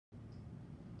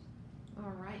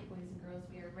All right, boys and girls,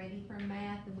 we are ready for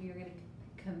math, and we are going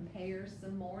to compare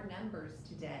some more numbers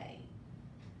today.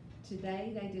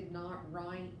 Today they did not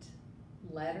write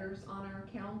letters on our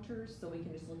counters, so we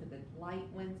can just look at the light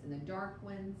ones and the dark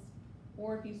ones.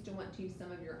 Or if you still want to use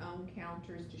some of your own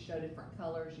counters to show different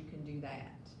colors, you can do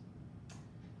that.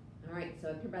 All right, so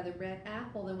up here by the red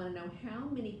apple, they want to know how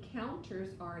many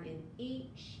counters are in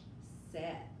each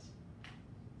set.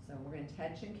 So we're going to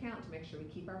touch and count to make sure we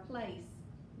keep our place.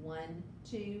 1,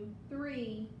 2,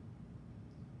 3.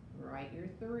 Write your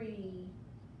 3.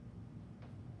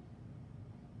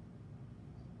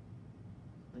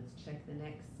 Let's check the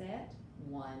next set.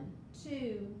 1,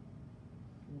 2.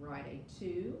 Write a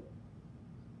 2.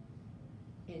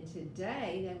 And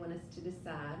today they want us to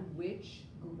decide which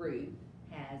group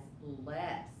has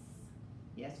less.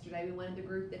 Yesterday we wanted the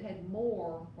group that had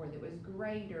more or that was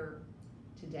greater.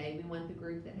 Today we want the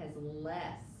group that has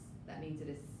less. That means it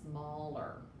is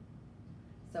smaller.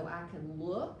 So I can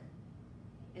look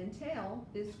and tell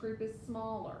this group is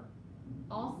smaller.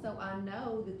 Also, I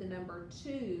know that the number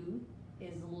 2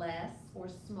 is less or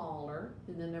smaller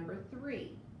than the number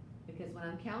 3. Because when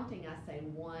I'm counting, I say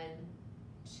 1,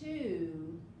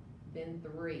 2, then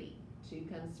 3. 2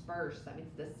 comes first. That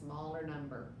means the smaller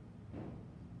number.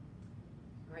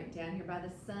 All right, down here by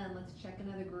the sun, let's check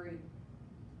another group.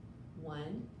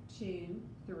 1, 2,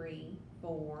 3,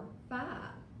 4, 5.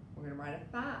 We're going to write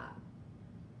a 5.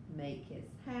 Make his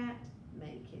hat,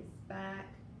 make his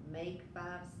back, make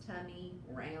 5's tummy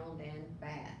round and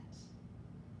fat.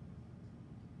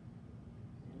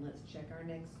 And let's check our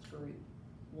next group.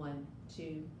 1,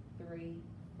 2, 3,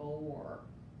 4.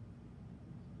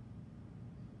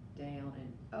 Down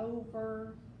and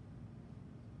over.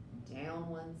 Down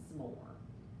once more.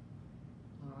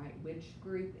 All right, which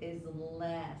group is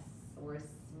less or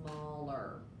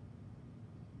smaller?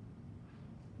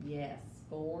 Yes,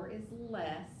 4 is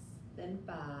less than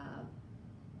 5. All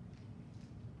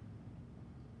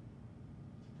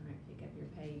right, pick up your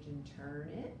page and turn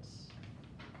it.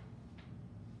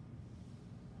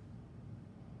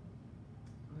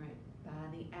 All right,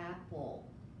 by the apple,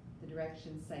 the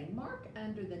directions say mark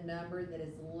under the number that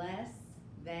is less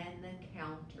than the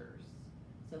counters.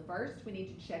 So first we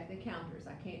need to check the counters.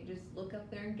 I can't just look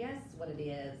up there and guess what it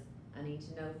is. I need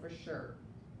to know for sure.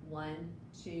 1,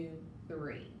 2,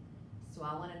 3. So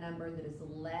I want a number that is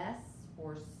less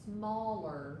or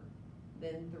smaller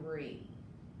than 3.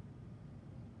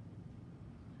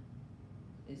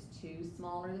 Is 2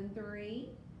 smaller than 3?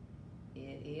 It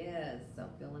is, so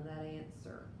fill in that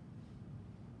answer.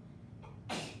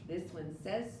 This one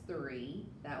says 3,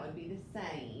 that would be the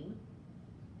same.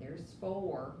 There's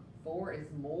 4. 4 is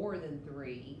more than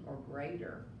 3 or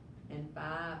greater, and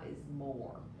 5 is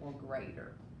more or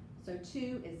greater. So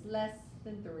 2 is less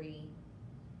than 3.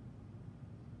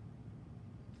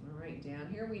 All right, down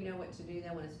here we know what to do. They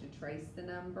want us to trace the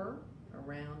number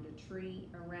around a tree,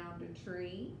 around a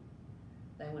tree.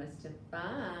 They want us to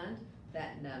find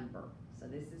that number. So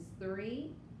this is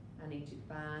 3. I need to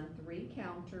find 3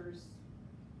 counters.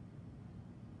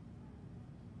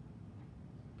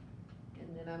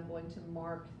 And then I'm going to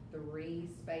mark 3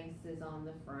 spaces on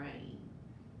the frame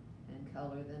and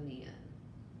color them in.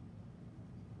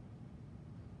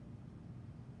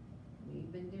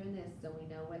 We've been doing this so we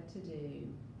know what to do.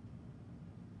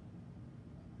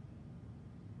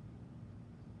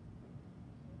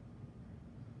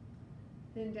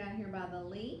 Then down here by the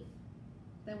leaf,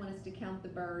 they want us to count the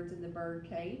birds in the bird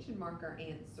cage and mark our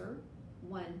answer.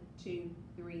 1, 2,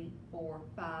 3, 4,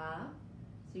 5.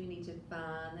 So you need to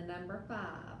find the number 5.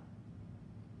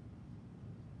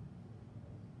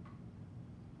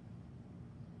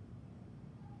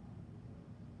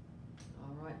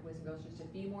 All right, boys and girls, just a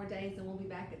few more days and we'll be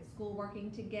back at school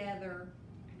working together.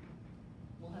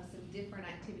 We'll have some different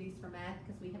activities for math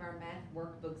because we have our math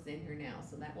workbooks in here now,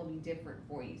 so that will be different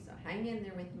for you. So hang in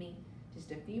there with me.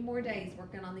 Just a few more days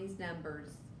working on these numbers.